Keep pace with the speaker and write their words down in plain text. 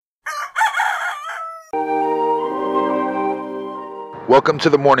Welcome to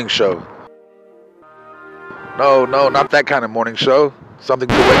the morning show. No, not that kind of morning show. Something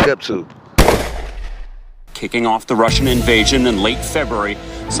to wake up to. Kicking off the Russian invasion in late February,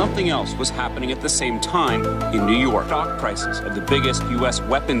 something else was happening at the same time in New York. Stock prices of the biggest U.S.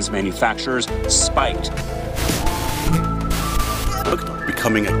 weapons manufacturers spiked.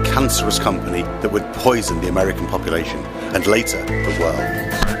 Becoming a cancerous company that would poison the American population and later the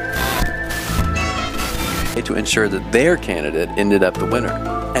world. To ensure that their candidate ended up the winner.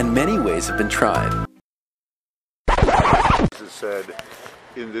 And many ways have been tried. It said,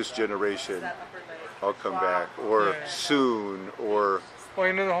 in this generation, I'll come back, or soon, or... Well,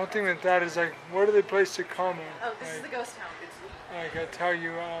 you know, the whole thing with that is like, where do they place the comma? Oh, this is the ghost town. Like, I tell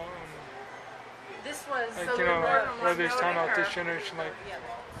you, this was... like, you know, where there's talking about this generation, like,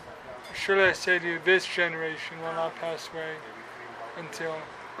 surely I say to you, this generation will not pass away until...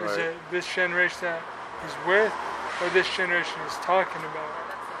 Is it this generation that is with, or this generation is talking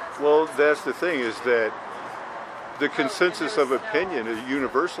about? Well, that's the thing, is that the consensus of opinion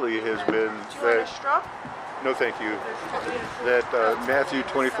universally has been that... No, thank you. That Matthew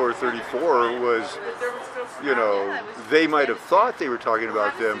 24:34 was, you know, they might have thought they were talking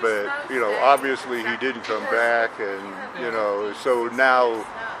about them, but, you know, obviously he didn't come back, and, you know, so now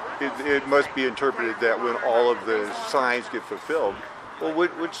it must be interpreted that when all of the signs get fulfilled. Well,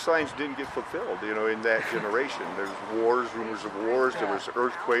 which signs didn't get fulfilled, you know, in that generation? There's wars, rumors of wars, there was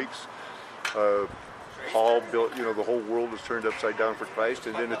earthquakes. Paul built, you know, the whole world was turned upside down for Christ,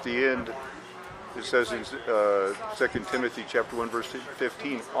 and then at the end, it says in 2 Timothy chapter 1, verse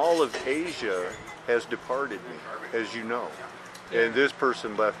 15, all of Asia has departed me, as you know. And this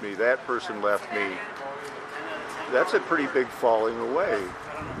person left me, that person left me. That's a pretty big falling away.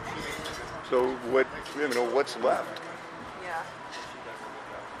 So what's left?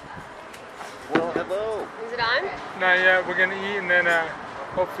 Well, hello. Is it on? Not yet. We're gonna eat, and then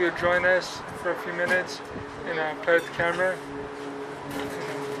hopefully you'll join us for a few minutes and play with the camera.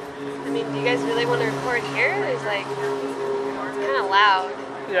 I mean, do you guys really want to record here? It's like, it's kind of loud.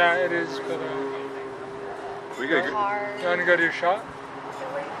 Yeah, it is, but We gotta you want to go to your shop?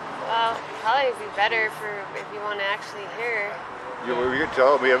 Well, probably be better if you want to actually hear. Yeah, well, we can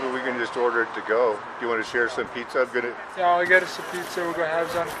tell them. We can just order it to go. Do you want to share some pizza? Yeah, I'll get us a pizza. We'll go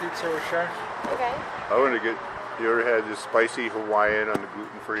halves on pizza. We'll share. Okay. I want to get. You ever had this spicy Hawaiian on the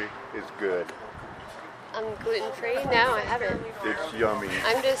gluten-free? It's good. I'm gluten-free? No, I haven't. It's yummy.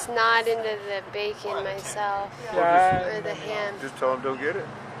 I'm just not into the bacon myself, Yeah. or the ham. Just tell them don't get it.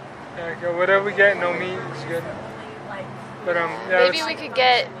 Yeah, okay, whatever we get, no meat is good. But yeah, Maybe we could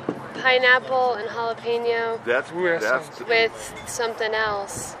get pineapple and jalapeno That's with something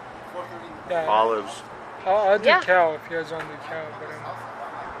else. yeah. olives. I'll do Yeah. cow if you guys want to do cow.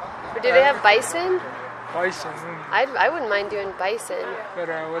 But do they have bison? Bison. I wouldn't mind doing bison. But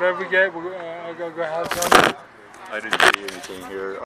whatever we get, I'll go halves on it. I didn't see anything here.